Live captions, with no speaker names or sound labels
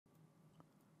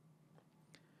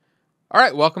All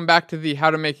right, welcome back to the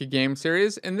How to Make a Game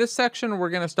series. In this section, we're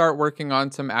going to start working on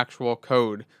some actual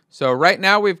code. So right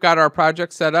now we've got our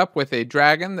project set up with a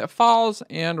dragon that falls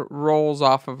and rolls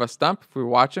off of a stump. If we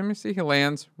watch him, you see he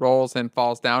lands, rolls, and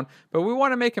falls down. But we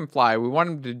want to make him fly. We want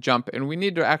him to jump, and we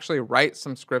need to actually write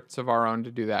some scripts of our own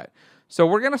to do that. So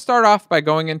we're going to start off by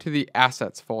going into the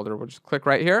Assets folder. We'll just click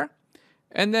right here.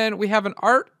 And then we have an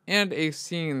art and a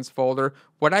scenes folder.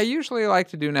 What I usually like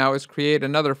to do now is create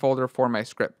another folder for my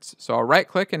scripts. So I'll right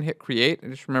click and hit create.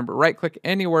 And just remember, right click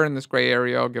anywhere in this gray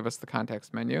area will give us the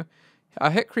context menu.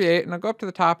 I'll hit create and I'll go up to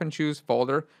the top and choose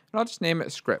folder. And I'll just name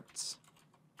it scripts.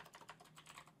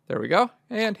 There we go.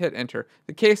 And hit enter.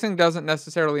 The casing doesn't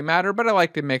necessarily matter, but I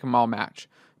like to make them all match.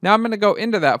 Now I'm going to go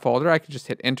into that folder. I could just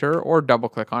hit enter or double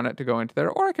click on it to go into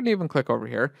there. Or I can even click over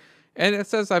here. And it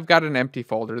says I've got an empty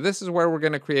folder. This is where we're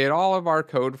going to create all of our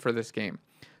code for this game.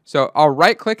 So I'll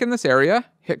right click in this area,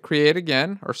 hit create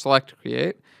again, or select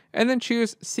create, and then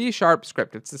choose C#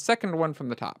 script. It's the second one from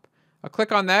the top. I'll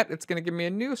click on that. It's going to give me a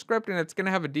new script, and it's going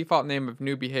to have a default name of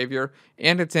new behavior,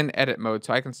 and it's in edit mode,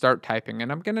 so I can start typing.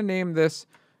 And I'm going to name this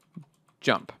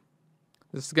jump.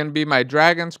 This is going to be my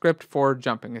dragon script for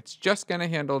jumping. It's just going to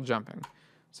handle jumping.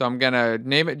 So I'm going to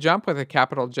name it jump with a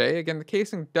capital J. Again, the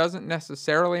casing doesn't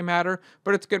necessarily matter,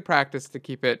 but it's good practice to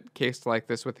keep it cased like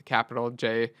this with a capital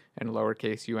J and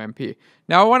lowercase ump.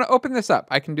 Now I want to open this up.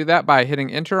 I can do that by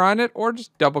hitting enter on it or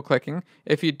just double clicking.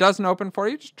 If it doesn't open for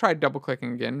you, just try double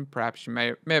clicking again. Perhaps you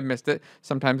may have missed it.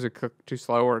 Sometimes it clicks too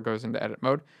slow or it goes into edit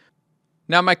mode.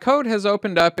 Now my code has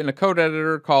opened up in a code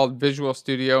editor called Visual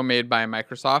Studio made by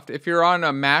Microsoft. If you're on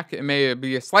a Mac, it may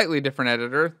be a slightly different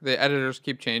editor. The editors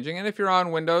keep changing. And if you're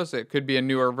on Windows, it could be a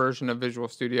newer version of Visual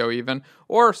Studio even.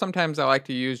 Or sometimes I like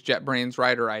to use JetBrains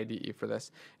Writer IDE for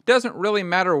this. It doesn't really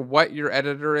matter what your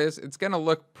editor is. It's going to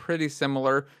look pretty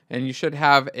similar. And you should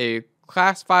have a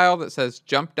class file that says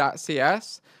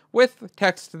jump.cs with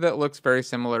text that looks very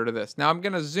similar to this. Now I'm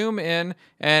going to zoom in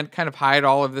and kind of hide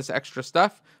all of this extra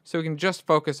stuff so we can just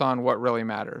focus on what really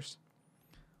matters.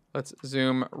 Let's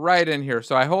zoom right in here.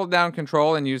 So I hold down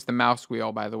Control and use the mouse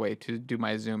wheel, by the way, to do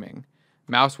my zooming.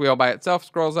 Mouse wheel by itself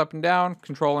scrolls up and down.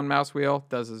 Control and mouse wheel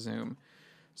does a zoom.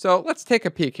 So let's take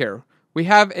a peek here. We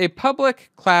have a public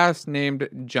class named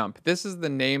Jump. This is the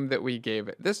name that we gave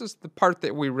it. This is the part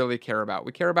that we really care about.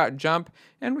 We care about Jump,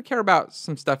 and we care about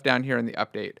some stuff down here in the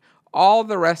update. All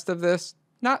the rest of this,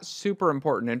 not super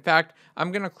important. In fact,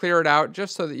 I'm going to clear it out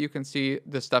just so that you can see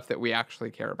the stuff that we actually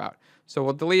care about. So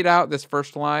we'll delete out this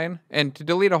first line. And to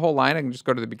delete a whole line, I can just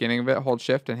go to the beginning of it, hold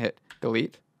Shift, and hit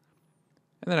delete.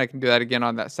 And then I can do that again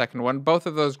on that second one. Both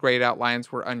of those grayed out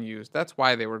lines were unused. That's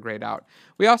why they were grayed out.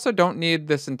 We also don't need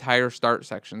this entire start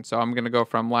section. So I'm going to go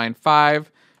from line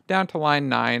 5 down to line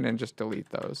 9 and just delete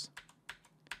those.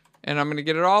 And I'm going to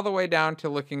get it all the way down to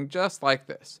looking just like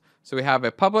this. So we have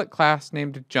a public class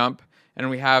named Jump, and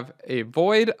we have a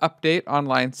void update on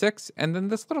line 6, and then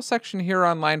this little section here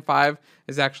on line 5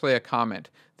 is actually a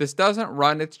comment. This doesn't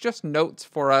run, it's just notes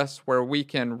for us where we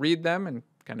can read them and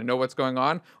kind of know what's going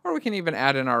on, or we can even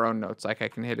add in our own notes. Like I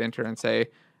can hit enter and say,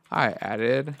 I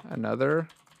added another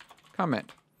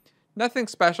comment. Nothing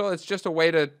special, it's just a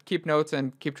way to keep notes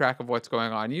and keep track of what's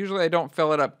going on. Usually I don't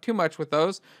fill it up too much with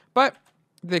those, but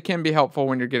they can be helpful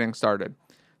when you're getting started.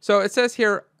 So it says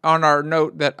here on our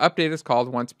note that update is called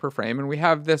once per frame, and we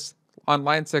have this on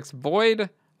line 6 void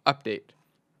update.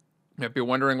 If you're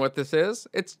wondering what this is,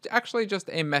 it's actually just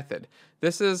a method.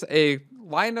 This is a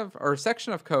line of or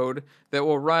section of code that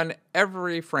will run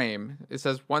every frame. It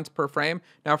says once per frame.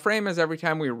 Now frame is every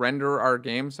time we render our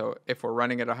game. So if we're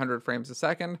running at 100 frames a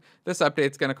second, this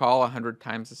update's going to call 100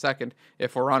 times a second.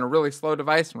 If we're on a really slow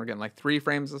device and we're getting like 3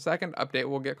 frames a second, update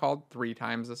will get called 3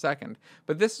 times a second.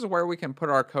 But this is where we can put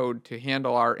our code to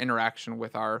handle our interaction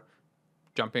with our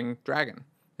jumping dragon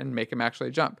and make him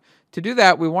actually jump. To do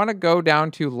that, we want to go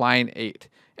down to line 8.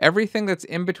 Everything that's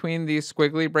in between these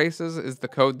squiggly braces is the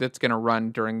code that's going to run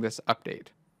during this update.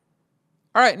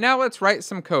 All right, now let's write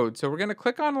some code. So we're going to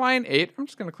click on line 8. I'm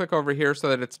just going to click over here so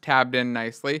that it's tabbed in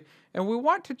nicely. And we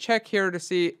want to check here to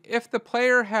see if the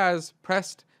player has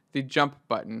pressed the jump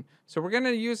button. So we're going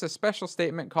to use a special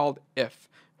statement called if.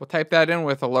 We'll type that in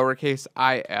with a lowercase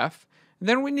if.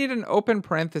 Then we need an open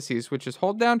parentheses, which is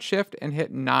hold down Shift and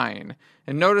hit 9.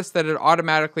 And notice that it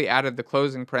automatically added the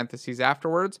closing parentheses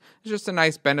afterwards. It's just a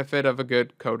nice benefit of a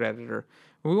good code editor.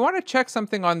 We want to check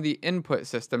something on the input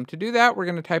system. To do that, we're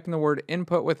going to type in the word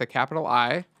input with a capital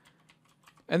I,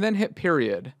 and then hit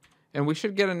period. And we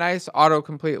should get a nice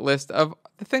autocomplete list of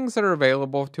the things that are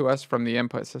available to us from the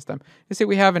input system. You see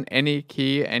we have an any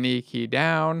key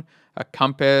down, a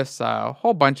compass, a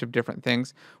whole bunch of different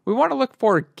things. We want to look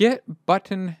for get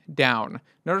button down.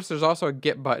 Notice there's also a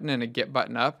get button and a get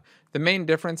button up. The main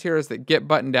difference here is that get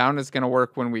button down is going to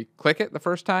work when we click it the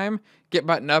first time. Get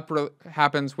button up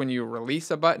happens when you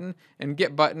release a button, and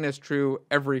get button is true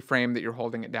every frame that you're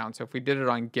holding it down. So if we did it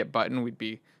on get button, we'd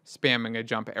be spamming a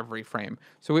jump every frame.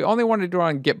 So we only want to do it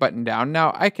on get button down.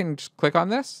 Now I can just click on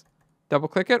this, double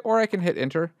click it, or I can hit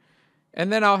enter.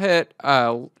 And then I'll hit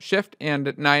shift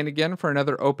and 9 again for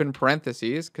another open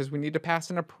parentheses, because we need to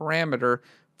pass in a parameter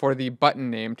for the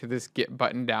button name to this get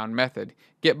button down method.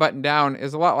 Get button down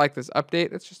is a lot like this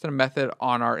update. It's just a method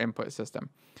on our input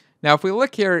system. Now, if we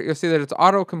look here, you'll see that it's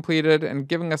auto completed and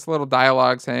giving us a little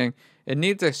dialog saying it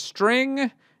needs a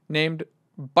string named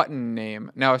button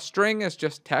name. Now, a string is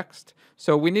just text,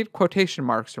 so we need quotation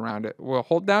marks around it. We'll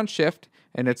hold down shift,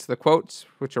 and it's the quotes,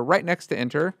 which are right next to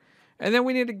enter. And then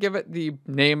we need to give it the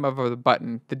name of the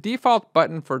button. The default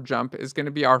button for jump is going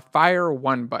to be our Fire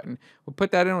 1 button. We'll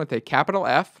put that in with a capital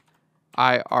F,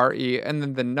 I-R-E, and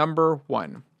then the number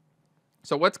 1.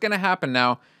 So what's going to happen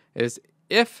now is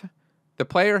if the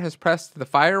player has pressed the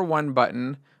Fire 1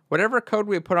 button, whatever code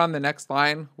we put on the next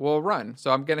line will run. So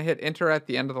I'm going to hit enter at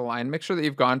the end of the line. Make sure that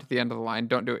you've gone to the end of the line.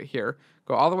 Don't do it here.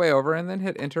 Go all the way over and then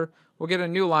hit enter. We'll get a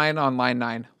new line on line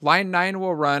 9. Line 9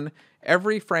 will run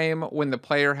every frame when the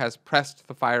player has pressed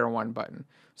the Fire 1 button.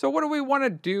 So what do we want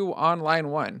to do on line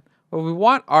 1? Well, we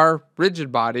want our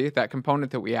rigid body, that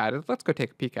component that we added. Let's go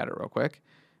take a peek at it real quick.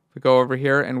 If we go over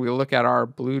here and we look at our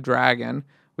blue dragon,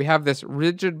 we have this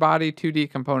rigid body 2D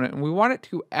component, and we want it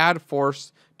to add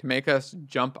force to make us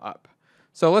jump up.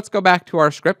 So let's go back to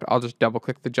our script. I'll just double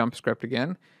click the jump script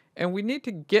again. And we need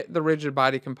to get the rigid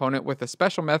body component with a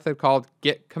special method called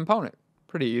getComponent.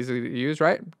 Pretty easy to use,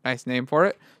 right? Nice name for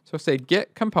it. So say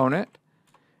getComponent.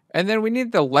 And then we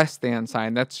need the less than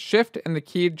sign. That's shift and the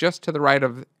key just to the right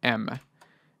of M.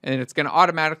 And it's going to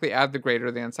automatically add the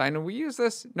greater than sign. And we use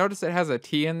this, notice it has a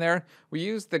T in there. We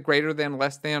use the greater than,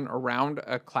 less than around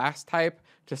a class type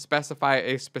to specify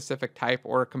a specific type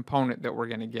or a component that we're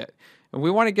going to get. And we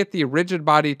want to get the rigid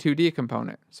body 2D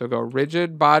component. So go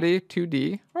rigid body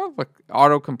 2D. Oh, look,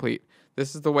 autocomplete.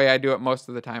 This is the way I do it most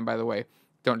of the time, by the way.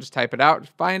 Don't just type it out,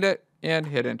 find it, and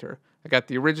hit enter. I got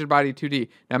the rigid body 2D.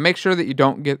 Now make sure that you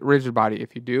don't get rigid body.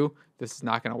 If you do, this is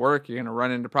not going to work. You're going to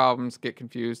run into problems, get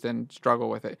confused, and struggle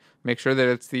with it. Make sure that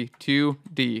it's the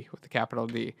 2D with the capital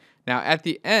D. Now at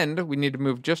the end, we need to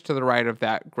move just to the right of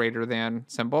that greater than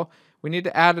symbol. We need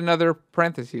to add another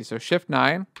parenthesis. So shift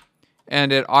 9,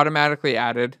 and it automatically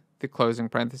added the closing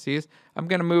parentheses. I'm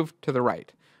going to move to the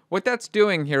right. What that's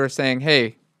doing here is saying,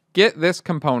 hey, get this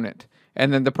component.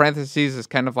 And then the parentheses is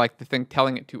kind of like the thing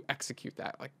telling it to execute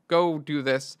that. Like, go do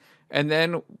this, and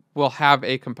then we'll have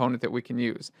a component that we can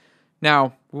use.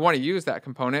 Now, we want to use that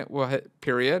component. We'll hit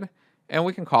period, and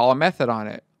we can call a method on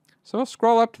it. So we'll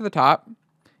scroll up to the top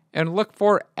and look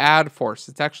for add force.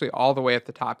 It's actually all the way at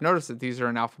the top. Notice that these are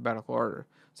in alphabetical order.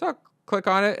 So I'll click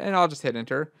on it, and I'll just hit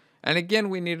enter. And again,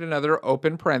 we need another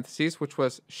open parentheses, which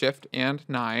was shift and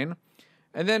 9.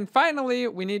 And then finally,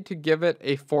 we need to give it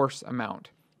a force amount.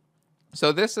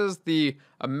 So this is the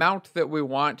amount that we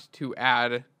want to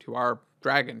add to our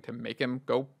dragon to make him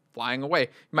go flying away. You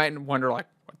might wonder, like,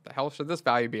 what the hell should this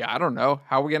value be? I don't know.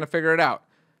 How are we going to figure it out?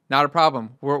 Not a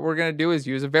problem. What we're going to do is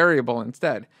use a variable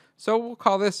instead. So we'll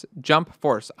call this jump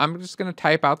force. I'm just going to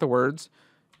type out the words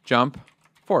jump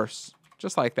force,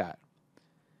 just like that.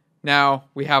 Now,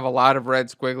 we have a lot of red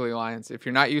squiggly lines. If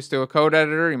you're not used to a code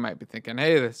editor, you might be thinking,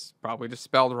 hey, this is probably just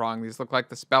spelled wrong. These look like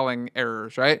the spelling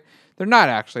errors, right? They're not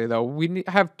actually, though. We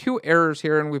have 2 errors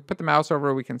here, and we put the mouse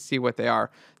over, we can see what they are.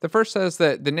 The first says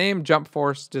that the name jump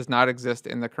force does not exist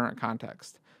in the current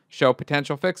context. Show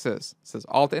potential fixes. It says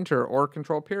Alt-Enter or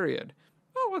Control Period.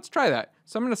 Well, let's try that.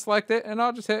 So I'm going to select it, and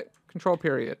I'll just hit Control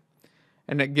Period.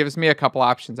 And it gives me a couple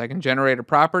options. I can generate a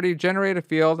property, generate a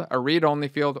field, a read-only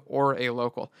field, or a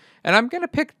local. And I'm going to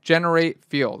pick generate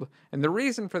field. And the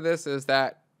reason for this is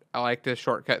that I like to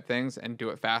shortcut things and do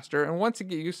it faster. And once you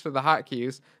get used to the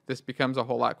hotkeys, this becomes a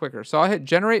whole lot quicker. So I'll hit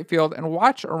generate field and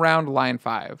watch around line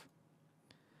 5.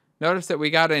 Notice that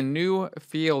we got a new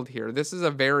field here. This is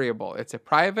a variable. It's a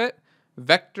private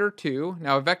vector2.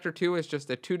 Now a vector2 is just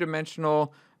a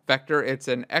 2-dimensional vector. It's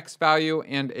an X value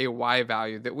and a Y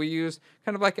value that we use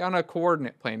kind of like on a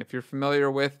coordinate plane. If you're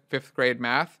familiar with 5th grade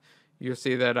math, you'll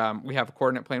see that we have a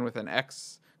coordinate plane with an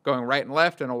X going right and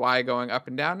left and a Y going up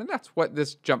and down, and that's what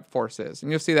this jump force is.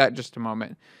 And you'll see that in just a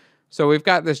moment. So we've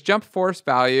got this jump force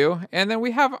value, and then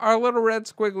we have our little red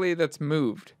squiggly that's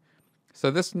moved.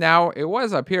 So this now, it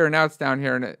was up here, now it's down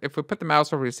here. And if we put the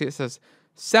mouse over, you see it says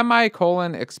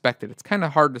semicolon expected. It's kind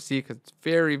of hard to see because it's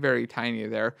very, very tiny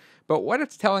there. But what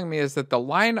it's telling me is that the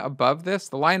line above this,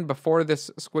 the line before this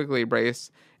squiggly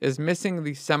brace, is missing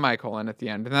the semicolon at the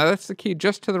end. Now that's the key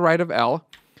just to the right of L.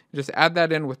 Just add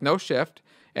that in with no shift,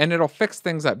 and it'll fix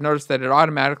things up. Notice that it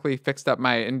automatically fixed up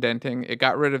my indenting. It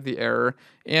got rid of the error,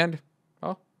 and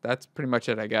well, that's pretty much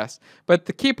it, I guess. But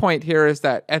the key point here is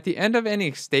that at the end of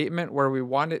any statement where we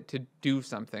want it to do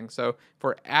something, so if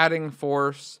we're adding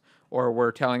force, or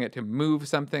we're telling it to move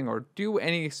something or do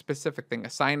any specific thing,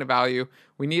 assign a value,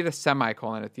 we need a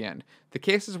semicolon at the end. The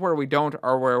cases where we don't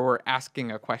are where we're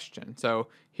asking a question. So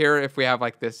here, if we have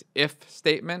like this if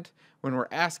statement, when we're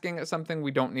asking it something,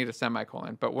 we don't need a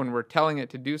semicolon. But when we're telling it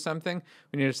to do something,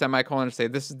 we need a semicolon to say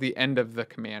this is the end of the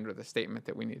command or the statement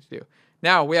that we need to do.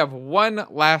 Now, we have one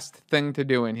last thing to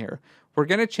do in here. We're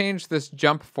going to change this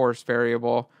jump force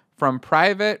variable from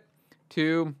private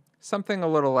to something a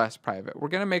little less private. We're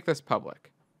going to make this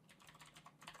public.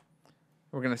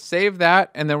 We're going to save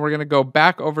that, and then we're going to go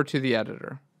back over to the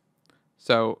editor.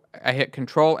 So I hit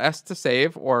Control S to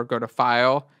save, or go to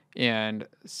File and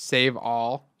Save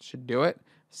All. Should do it.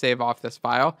 Save off this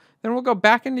file. Then we'll go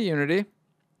back into Unity,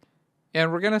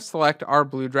 and we're going to select our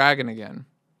blue dragon again.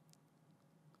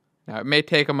 Now, it may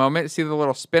take a moment. See the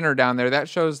little spinner down there? That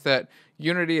shows that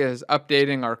Unity is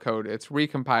updating our code. It's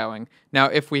recompiling. Now,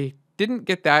 if we didn't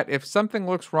get that, if something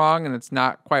looks wrong and it's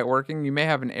not quite working, you may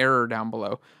have an error down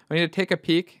below. I need to take a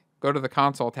peek, go to the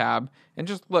console tab, and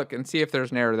just look and see if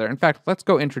there's an error there. In fact, let's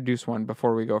go introduce one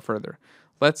before we go further.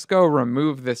 Let's go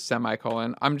remove this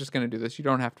semicolon. I'm just going to do this. You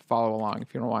don't have to follow along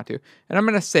if you don't want to. And I'm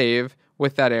going to save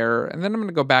with that error, and then I'm going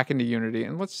to go back into Unity,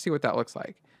 and let's see what that looks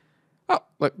like. Oh,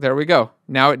 look, there we go.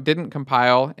 Now it didn't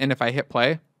compile, and if I hit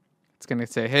play, it's going to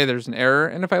say, hey, there's an error.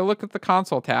 And if I look at the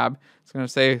console tab, it's going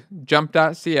to say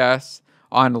jump.cs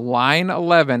on line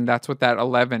 11. That's what that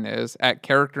 11 is. At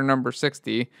character number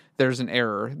 60, there's an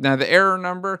error. Now, the error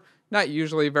number, not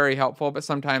usually very helpful, but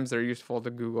sometimes they're useful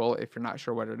to Google if you're not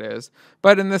sure what it is.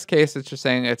 But in this case, it's just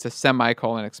saying it's a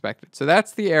semicolon expected. So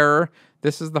that's the error.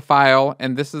 This is the file,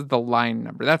 and this is the line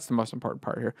number. That's the most important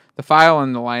part here. The file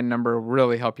and the line number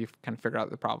really help you kind of figure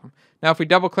out the problem. Now, if we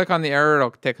double click on the error,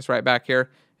 it'll take us right back here.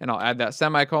 And I'll add that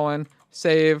semicolon,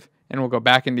 save, and we'll go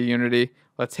back into Unity.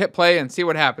 Let's hit play and see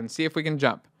what happens. See if we can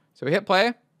jump. So we hit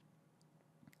play.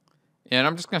 And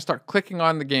I'm just going to start clicking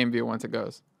on the game view once it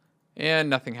goes. And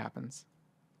nothing happens.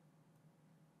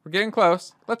 We're getting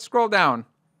close. Let's scroll down.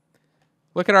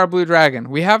 Look at our blue dragon.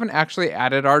 We haven't actually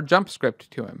added our jump script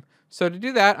to him. So to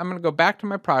do that, I'm going to go back to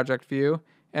my project view.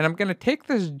 And I'm going to take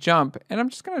this jump, and I'm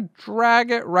just going to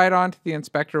drag it right onto the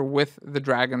inspector with the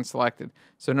dragon selected.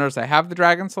 So notice I have the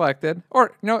dragon selected.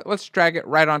 Or, you know what, let's drag it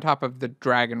right on top of the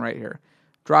dragon right here.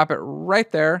 Drop it right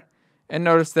there, and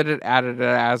notice that it added it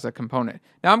as a component.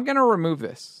 Now I'm going to remove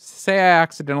this. Say I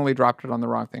accidentally dropped it on the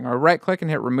wrong thing. Or right-click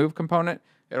and hit Remove Component.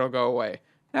 It'll go away.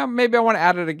 Now maybe I want to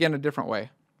add it again a different way.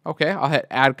 Okay, I'll hit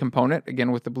Add Component,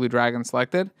 again with the blue dragon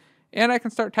selected. And I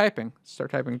can start typing.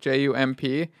 Start typing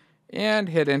JUMP. And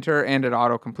hit enter, and it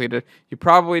auto-completed. You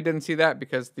probably didn't see that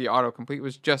because the autocomplete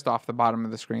was just off the bottom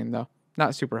of the screen, though.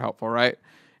 Not super helpful, right?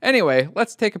 Anyway,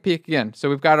 let's take a peek again. So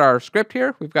we've got our script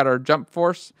here, we've got our jump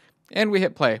force, and we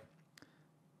hit play.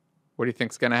 What do you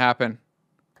think's going to happen?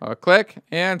 I'll click,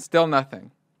 and still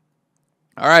nothing.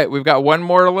 All right, we've got one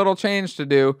more little change to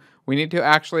do. We need to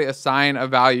actually assign a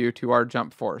value to our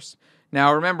jump force.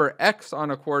 Now, remember, X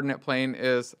on a coordinate plane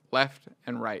is left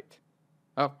and right.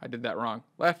 Oh, I did that wrong.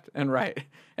 Left and right.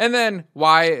 And then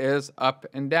Y is up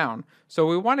and down. So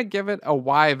we want to give it a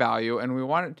Y value, and we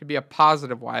want it to be a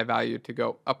positive Y value to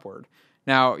go upward.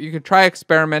 Now, you could try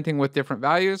experimenting with different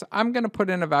values. I'm going to put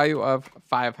in a value of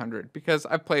 500 because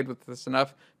I've played with this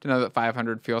enough to know that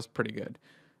 500 feels pretty good.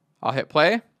 I'll hit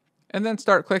play and then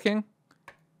start clicking.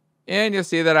 And you'll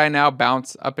see that I now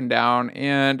bounce up and down,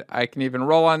 and I can even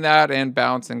roll on that and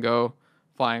bounce and go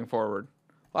flying forward.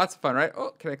 Lots of fun, right?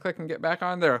 Oh, can I click and get back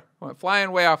on there? Went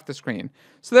flying way off the screen.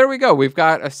 So there we go. We've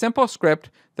got a simple script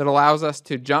that allows us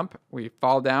to jump. We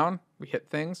fall down, we hit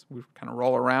things, we kind of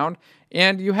roll around,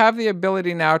 and you have the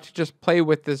ability now to just play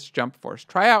with this jump force.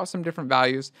 Try out some different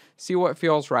values, see what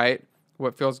feels right,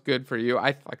 what feels good for you.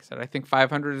 Like I said, I think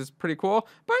 500 is pretty cool,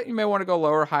 but you may want to go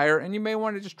lower, higher, and you may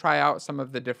want to just try out some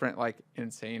of the different like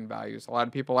insane values. A lot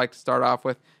of people like to start off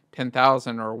with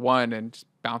 10,000 or 1 and just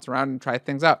bounce around and try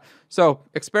things out. So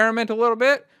experiment a little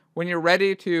bit. When you're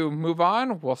ready to move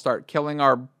on, we'll start killing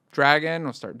our dragon.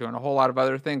 We'll start doing a whole lot of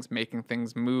other things, making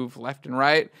things move left and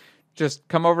right. Just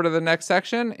come over to the next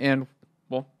section and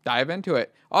we'll dive into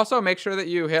it. Also, make sure that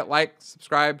you hit like,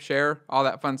 subscribe, share, all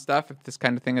that fun stuff if this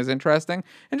kind of thing is interesting.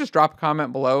 And just drop a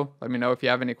comment below. Let me know if you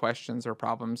have any questions or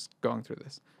problems going through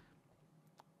this.